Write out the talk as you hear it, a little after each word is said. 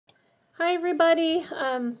Hi everybody,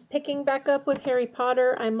 picking back up with Harry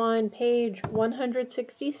Potter. I'm on page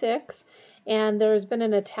 166 and there's been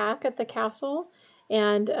an attack at the castle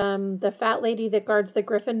and the fat lady that guards the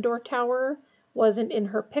Gryffindor tower wasn't in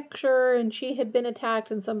her picture and she had been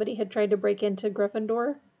attacked and somebody had tried to break into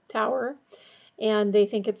Gryffindor tower and they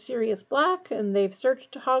think it's Sirius Black and they've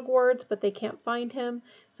searched Hogwarts but they can't find him,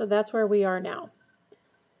 so that's where we are now.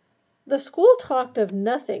 The school talked of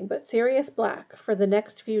nothing but Sirius Black for the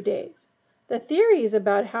next few days. The theories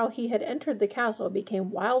about how he had entered the castle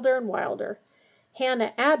became wilder and wilder.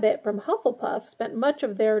 Hannah Abbott from Hufflepuff spent much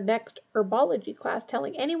of their next herbology class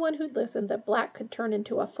telling anyone who'd listened that Black could turn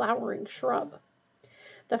into a flowering shrub.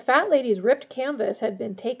 The fat lady's ripped canvas had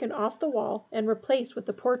been taken off the wall and replaced with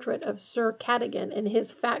the portrait of Sir Cadogan and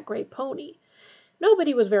his fat gray pony.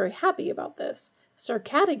 Nobody was very happy about this. Sir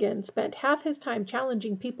Cadogan spent half his time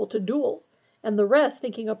challenging people to duels, and the rest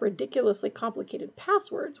thinking up ridiculously complicated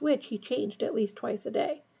passwords, which he changed at least twice a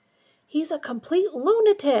day. "He's a complete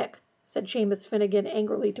lunatic," said Seamus Finnegan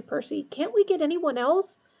angrily to Percy. "Can't we get anyone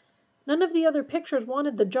else?" "None of the other pictures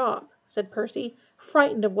wanted the job," said Percy,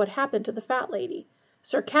 frightened of what happened to the fat lady.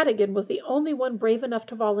 "Sir Cadogan was the only one brave enough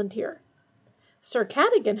to volunteer." Sir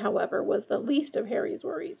Cadogan, however, was the least of Harry's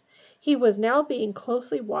worries. He was now being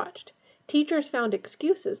closely watched. Teachers found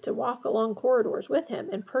excuses to walk along corridors with him,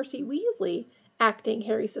 and Percy Weasley, acting,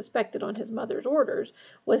 Harry suspected, on his mother's orders,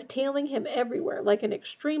 was tailing him everywhere like an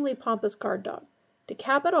extremely pompous guard dog. To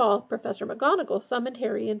cap it all, Professor McGonagall summoned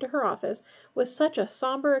Harry into her office with such a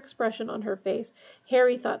somber expression on her face,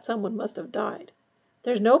 Harry thought someone must have died.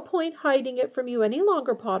 "There's no point hiding it from you any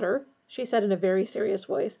longer, Potter," she said in a very serious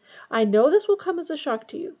voice. "I know this will come as a shock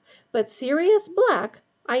to you, but Sirius Black,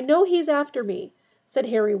 I know he's after me," said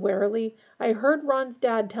Harry warily. "I heard Ron's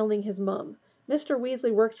dad telling his mum. Mr.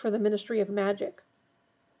 Weasley works for the Ministry of Magic."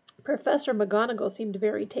 Professor McGonagall seemed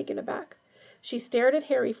very taken aback. She stared at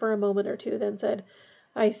Harry for a moment or two, then said,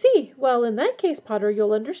 "I see. Well, in that case, Potter,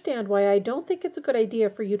 you'll understand why I don't think it's a good idea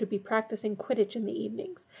for you to be practicing Quidditch in the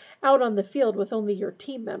evenings, out on the field with only your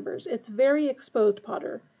team members. It's very exposed,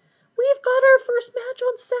 Potter." "We've got our first match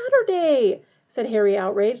on Saturday," said Harry,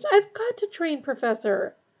 outraged. "I've got to train,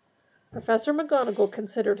 Professor." Professor McGonagall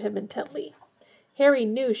considered him intently. Harry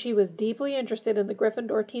knew she was deeply interested in the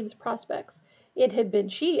Gryffindor team's prospects. It had been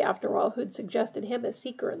she, after all, who'd suggested him as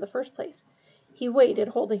Seeker in the first place. He waited,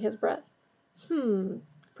 holding his breath.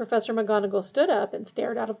 Professor McGonagall stood up and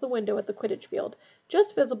stared out of the window at the Quidditch field,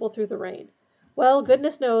 just visible through the rain. "Well,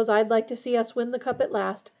 goodness knows I'd like to see us win the cup at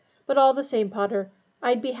last. But all the same, Potter,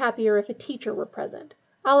 I'd be happier if a teacher were present.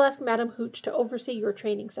 I'll ask Madam Hooch to oversee your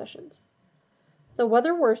training sessions." The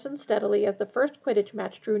weather worsened steadily as the first Quidditch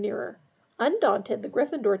match drew nearer. Undaunted, the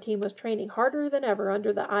Gryffindor team was training harder than ever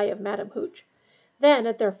under the eye of Madam Hooch. Then,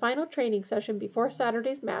 at their final training session before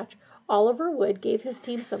Saturday's match, Oliver Wood gave his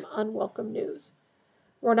team some unwelcome news.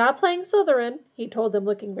 "We're not playing Slytherin," he told them,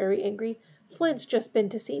 looking very angry. "Flint's just been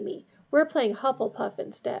to see me. We're playing Hufflepuff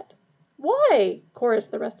instead." "Why?"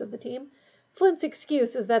 chorused the rest of the team. "Flint's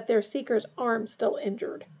excuse is that their Seeker's arm's still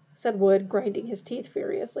injured," said Wood, grinding his teeth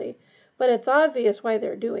furiously. "But it's obvious why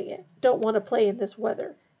they're doing it. Don't want to play in this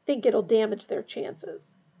weather. Think it'll damage their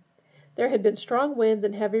chances." There had been strong winds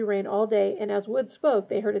and heavy rain all day, and as Wood spoke,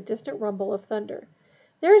 they heard a distant rumble of thunder.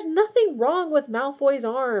 "There's nothing wrong with Malfoy's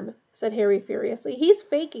arm," said Harry furiously. "He's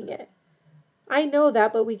faking it." "I know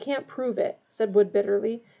that, but we can't prove it," said Wood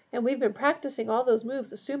bitterly. "And we've been practicing all those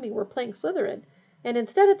moves assuming we're playing Slytherin. And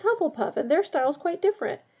instead it's Hufflepuff, and their style's quite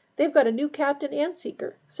different. They've got a new captain and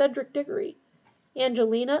Seeker, Cedric Diggory."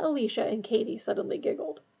 Angelina, Alicia, and Katie suddenly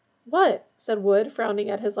giggled. "What?" said Wood, frowning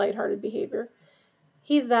at his light-hearted behavior.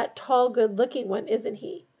 "He's that tall, good-looking one, isn't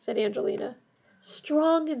he?" said Angelina.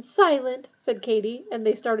 "Strong and silent," said Katie, and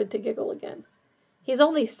they started to giggle again. "He's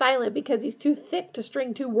only silent because he's too thick to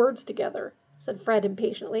string two words together," said Fred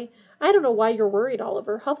impatiently. "I don't know why you're worried,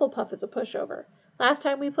 Oliver. Hufflepuff is a pushover. Last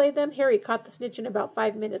time we played them, Harry caught the snitch in about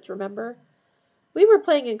 5 minutes, remember?" "We were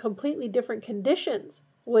playing in completely different conditions,"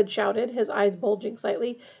 Wood shouted, his eyes bulging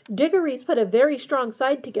slightly. "Diggory's put a very strong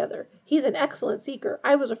side together. He's an excellent Seeker.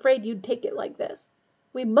 I was afraid you'd take it like this.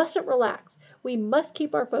 We mustn't relax. We must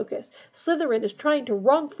keep our focus. Slytherin is trying to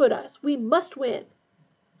wrong-foot us. We must win."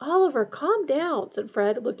 "Oliver, calm down," said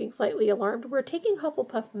Fred, looking slightly alarmed. "We're taking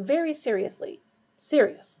Hufflepuff very seriously."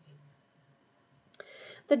 Seriously.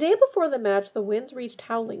 The day before the match, the winds reached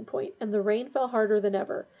howling point, and the rain fell harder than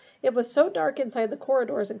ever. It was so dark inside the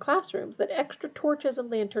corridors and classrooms that extra torches and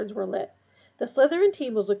lanterns were lit. The Slytherin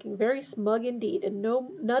team was looking very smug indeed, and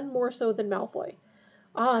none more so than Malfoy.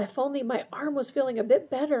 "Ah, if only my arm was feeling a bit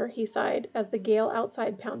better," he sighed, as the gale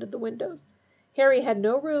outside pounded the windows. Harry had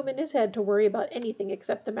no room in his head to worry about anything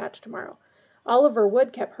except the match tomorrow. Oliver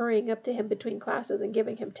Wood kept hurrying up to him between classes and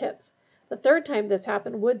giving him tips. The third time this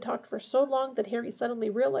happened, Wood talked for so long that Harry suddenly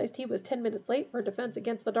realized he was 10 minutes late for Defense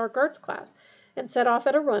Against the Dark Arts class, and set off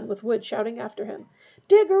at a run with Wood shouting after him,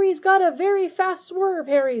 "Diggory's got a very fast swerve,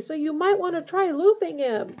 Harry, so you might want to try looping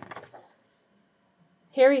him."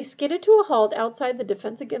 Harry skidded to a halt outside the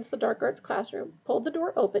Defense Against the Dark Arts classroom, pulled the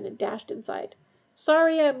door open, and dashed inside.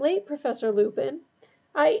 "Sorry I'm late, Professor Lupin."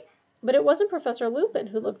 But it wasn't Professor Lupin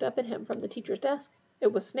who looked up at him from the teacher's desk.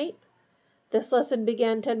 It was Snape. "This lesson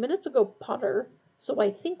began 10 minutes ago, Potter, so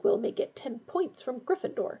I think we'll make it 10 points from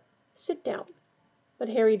Gryffindor. Sit down." But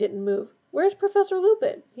Harry didn't move. "Where's Professor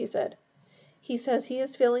Lupin?" he said. "He says he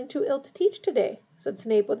is feeling too ill to teach today," said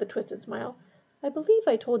Snape with a twisted smile. "I believe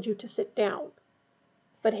I told you to sit down."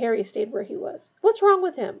 But Harry stayed where he was. "What's wrong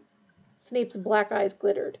with him?" Snape's black eyes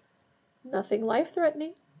glittered. "Nothing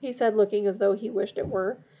life-threatening," he said, looking as though he wished it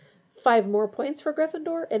were. 5 more points for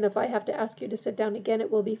Gryffindor, and if I have to ask you to sit down again, it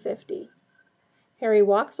will be 50. Harry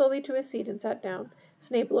walked slowly to his seat and sat down.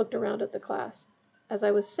 Snape looked around at the class. "As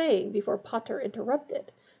I was saying before Potter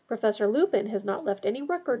interrupted, Professor Lupin has not left any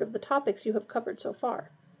record of the topics you have covered so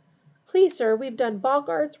far." "Please, sir, we've done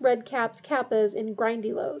boggarts, redcaps, kappas, and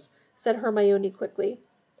grindylows," said Hermione quickly.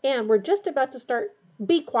 "And we're just about to start—"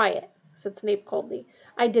 "Be quiet," said Snape coldly.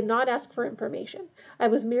 "I did not ask for information. I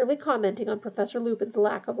was merely commenting on Professor Lupin's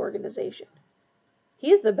lack of organization."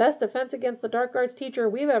 "He's the best Defense Against the Dark Arts teacher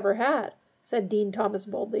we've ever had," said Dean Thomas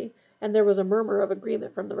boldly, and there was a murmur of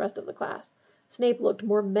agreement from the rest of the class. Snape looked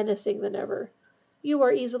more menacing than ever. "You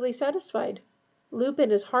are easily satisfied.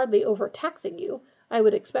 Lupin is hardly overtaxing you. I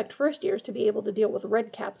would expect first-years to be able to deal with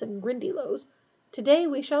redcaps and grindylows. Today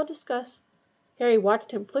we shall discuss—" Harry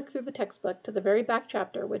watched him flick through the textbook to the very back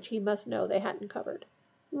chapter which he must know they hadn't covered.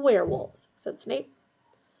 "Werewolves," said Snape.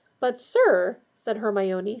 "But, sir," said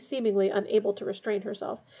Hermione, seemingly unable to restrain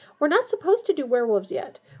herself, "we're not supposed to do werewolves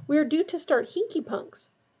yet. We're due to start hinky-punks."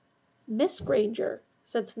 "Miss Granger,"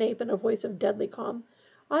 said Snape in a voice of deadly calm,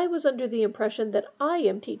 "I was under the impression that I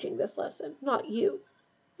am teaching this lesson, not you.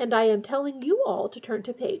 And I am telling you all to turn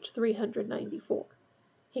to page 394.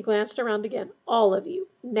 He glanced around again. "All of you.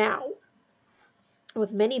 Now."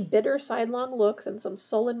 With many bitter sidelong looks and some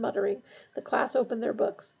sullen muttering, the class opened their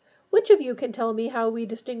books. "Which of you can tell me how we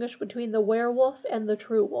distinguish between the werewolf and the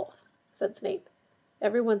true wolf?" said Snape.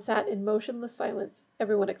 Everyone sat in motionless silence,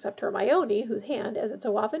 everyone except Hermione, whose hand, as it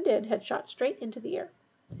so often did, had shot straight into the air.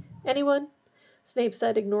 "Anyone?" Snape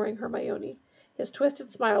said, ignoring Hermione. His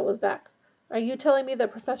twisted smile was back. "Are you telling me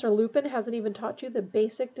that Professor Lupin hasn't even taught you the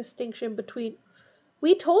basic distinction between—"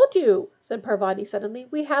 "We told you," said Parvati suddenly.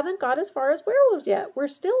 "We haven't got as far as werewolves yet. We're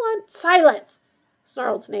still on—" "Silence!"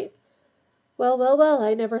 snarled Snape. Well, well, well,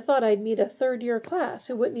 I never thought I'd meet a third-year class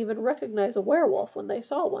who wouldn't even recognize a werewolf when they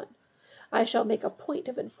saw one. I shall make a point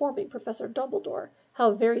of informing Professor Dumbledore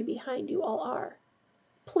how very behind you all are."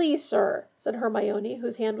 "Please, sir," said Hermione,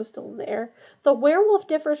 whose hand was still in the air, "the werewolf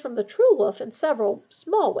differs from the true wolf in several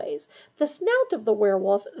small ways. The snout of the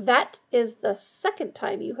werewolf—" "That is the second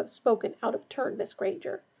time you have spoken out of turn, Miss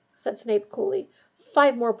Granger," said Snape coolly.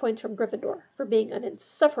 5 more points from Gryffindor for being an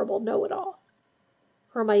insufferable know-it-all.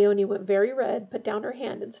 Hermione went very red, put down her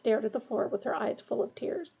hand, and stared at the floor with her eyes full of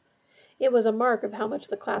tears. It was a mark of how much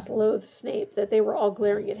the class loathed Snape that they were all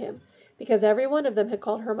glaring at him, because every one of them had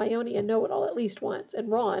called Hermione a know-it-all at least once,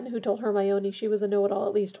 and Ron, who told Hermione she was a know-it-all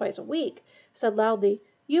at least twice a week, said loudly,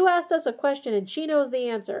 "You asked us a question and she knows the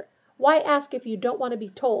answer. Why ask if you don't want to be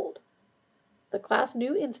told?" The class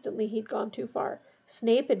knew instantly he'd gone too far.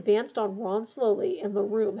 Snape advanced on Ron slowly, and the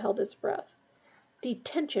room held its breath.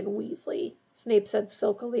 "Detention, Weasley," Snape said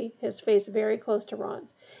silkily, his face very close to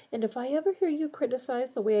Ron's. "And if I ever hear you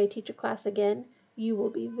criticize the way I teach a class again, you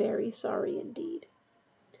will be very sorry indeed."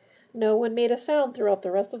 No one made a sound throughout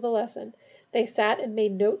the rest of the lesson. They sat and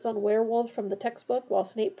made notes on werewolves from the textbook while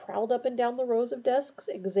Snape prowled up and down the rows of desks,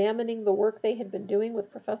 examining the work they had been doing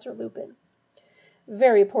with Professor Lupin.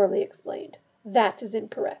 "Very poorly explained. That is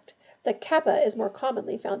incorrect. The kappa is more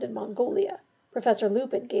commonly found in Mongolia. Professor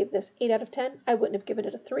Lupin gave this 8 out of 10. I wouldn't have given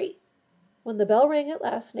it a 3. When the bell rang at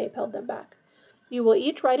last, Snape held them back. "You will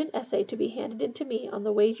each write an essay to be handed in to me on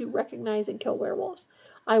the ways you recognize and kill werewolves.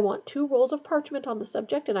 I want 2 rolls of parchment on the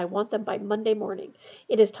subject, and I want them by Monday morning.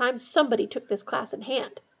 It is time somebody took this class in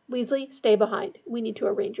hand. Weasley, stay behind. We need to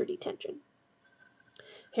arrange your detention."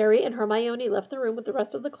 Harry and Hermione left the room with the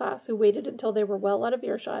rest of the class, who waited until they were well out of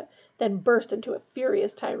earshot, then burst into a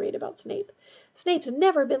furious tirade about Snape. "Snape's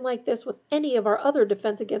never been like this with any of our other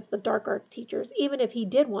Defense Against the Dark Arts teachers, even if he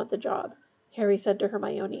did want the job," Harry said to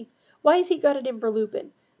Hermione. "Why has he got it in for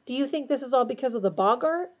Lupin? Do you think this is all because of the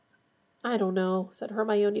boggart?" I don't know, said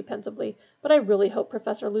Hermione pensively, but I really hope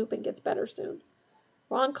Professor Lupin gets better soon.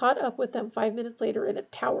 Ron caught up with them 5 minutes later in a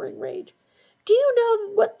towering rage. Do you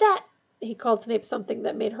know what that, he called Snape something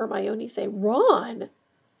that made Hermione say, Ron,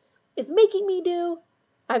 is making me do?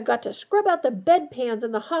 I've got to scrub out the bedpans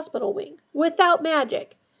in the hospital wing, without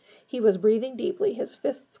magic. He was breathing deeply, his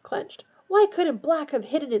fists clenched. Why couldn't Black have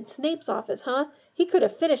hidden in Snape's office, huh? He could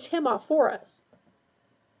have finished him off for us.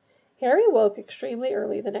 Harry woke extremely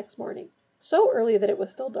early the next morning, so early that it was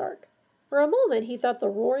still dark. For a moment he thought the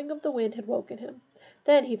roaring of the wind had woken him.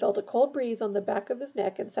 Then he felt a cold breeze on the back of his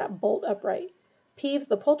neck and sat bolt upright. Peeves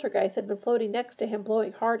the poltergeist had been floating next to him,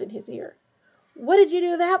 blowing hard in his ear. What did you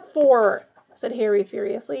do that for? Said Harry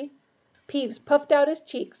furiously. Peeves puffed out his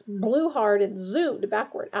cheeks, blew hard, and zoomed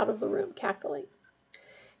backward out of the room, cackling.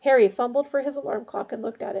 Harry fumbled for his alarm clock and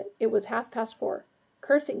looked at it. It was 4:30.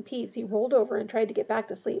 Cursing Peeves, he rolled over and tried to get back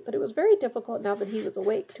to sleep, but it was very difficult now that he was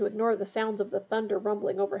awake to ignore the sounds of the thunder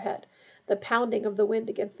rumbling overhead, the pounding of the wind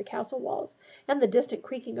against the castle walls, and the distant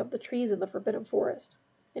creaking of the trees in the forbidden forest.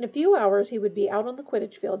 In a few hours he would be out on the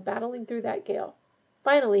Quidditch field battling through that gale.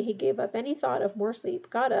 Finally he gave up any thought of more sleep,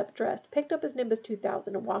 got up, dressed, picked up his Nimbus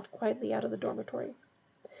 2000, and walked quietly out of the dormitory.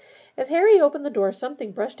 As Harry opened the door,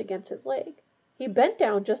 something brushed against his leg. He bent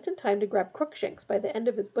down just in time to grab Crookshanks by the end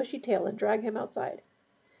of his bushy tail and drag him outside.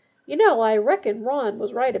 You know, I reckon Ron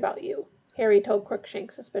was right about you, Harry told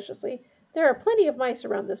Crookshanks suspiciously. There are plenty of mice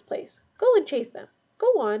around this place. Go and chase them. Go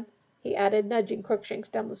on, he added, nudging Crookshanks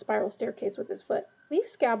down the spiral staircase with his foot. Leave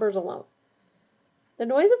Scabbers alone. The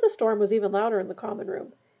noise of the storm was even louder in the common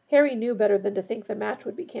room. Harry knew better than to think the match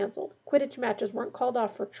would be cancelled. Quidditch matches weren't called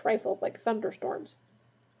off for trifles like thunderstorms.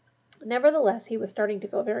 Nevertheless, he was starting to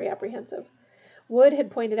feel very apprehensive. Wood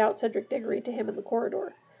had pointed out Cedric Diggory to him in the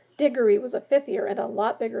corridor. Diggory was a 5th year and a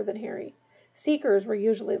lot bigger than Harry. Seekers were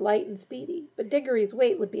usually light and speedy, but Diggory's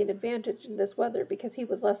weight would be an advantage in this weather because he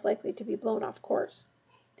was less likely to be blown off course.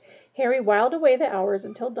 Harry whiled away the hours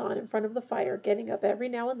until dawn in front of the fire, getting up every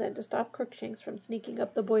now and then to stop Crookshanks from sneaking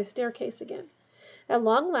up the boys' staircase again. At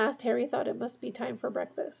long last, Harry thought it must be time for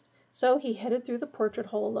breakfast, so he headed through the portrait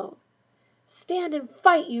hole alone. Stand and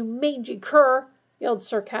fight, you mangy cur! Yelled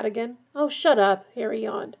Sir Cadogan. Oh, shut up, Harry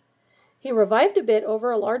yawned. He revived a bit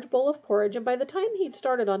over a large bowl of porridge, and by the time he'd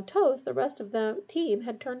started on toast, the rest of the team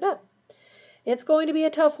had turned up. It's going to be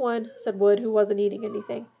a tough one, said Wood, who wasn't eating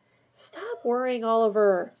anything. Stop worrying,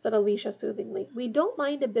 Oliver, said Alicia soothingly. We don't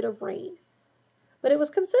mind a bit of rain. But it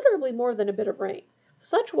was considerably more than a bit of rain.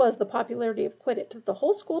 Such was the popularity of Quidditch that the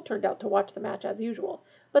whole school turned out to watch the match as usual,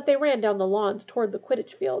 but they ran down the lawns toward the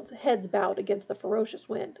Quidditch fields, heads bowed against the ferocious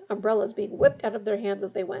wind, umbrellas being whipped out of their hands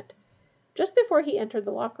as they went. Just before he entered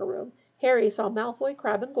the locker room, Harry saw Malfoy,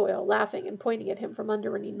 Crabbe, and Goyle laughing and pointing at him from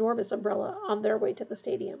under an enormous umbrella on their way to the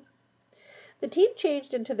stadium. The team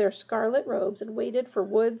changed into their scarlet robes and waited for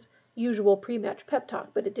Wood's usual pre-match pep talk,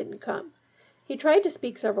 but it didn't come. He tried to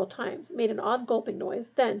speak several times, made an odd gulping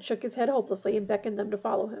noise, then shook his head hopelessly and beckoned them to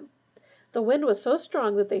follow him. The wind was so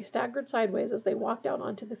strong that they staggered sideways as they walked out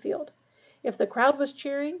onto the field. If the crowd was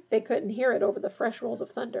cheering, they couldn't hear it over the fresh rolls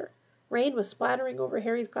of thunder. Rain was splattering over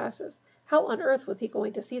Harry's glasses. How on earth was he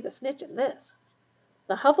going to see the snitch in this?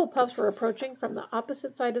 The Hufflepuffs were approaching from the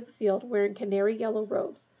opposite side of the field, wearing canary yellow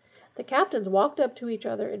robes. The captains walked up to each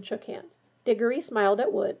other and shook hands. Diggory smiled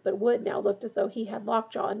at Wood, but Wood now looked as though he had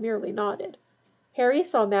lockjaw and merely nodded. Harry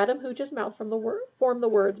saw Madam Hooch's mouth form the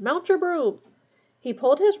words, Mount your brooms! He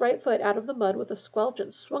pulled his right foot out of the mud with a squelch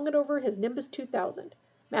and swung it over his Nimbus 2000.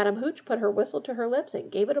 Madam Hooch put her whistle to her lips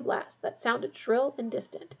and gave it a blast that sounded shrill and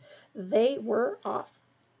distant. They were off.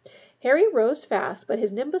 Harry rose fast, but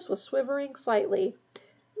his Nimbus was swivering slightly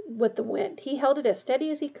with the wind. He held it as steady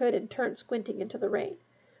as he could and turned, squinting into the rain.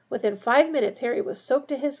 Within 5 minutes, Harry was soaked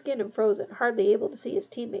to his skin and frozen, hardly able to see his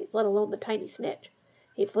teammates, let alone the tiny snitch.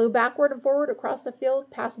 He flew backward and forward across the field,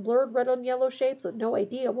 past blurred red and yellow shapes with no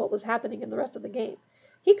idea what was happening in the rest of the game.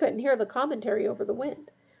 He couldn't hear the commentary over the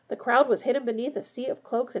wind. The crowd was hidden beneath a sea of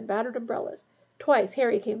cloaks and battered umbrellas. Twice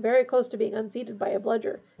Harry came very close to being unseated by a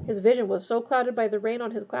bludger. His vision was so clouded by the rain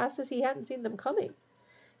on his glasses he hadn't seen them coming.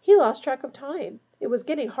 He lost track of time. It was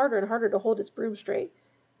getting harder and harder to hold his broom straight.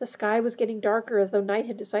 The sky was getting darker as though night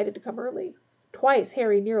had decided to come early. Twice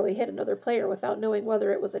Harry nearly hit another player without knowing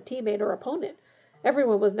whether it was a teammate or opponent.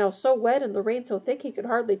 Everyone was now so wet and the rain so thick he could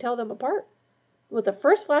hardly tell them apart. With the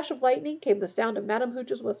first flash of lightning came the sound of Madam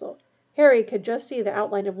Hooch's whistle. Harry could just see the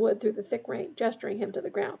outline of Wood through the thick rain, gesturing him to the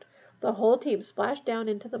ground. The whole team splashed down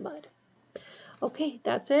into the mud. Okay,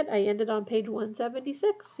 that's it. I ended on page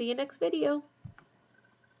 176. See you next video.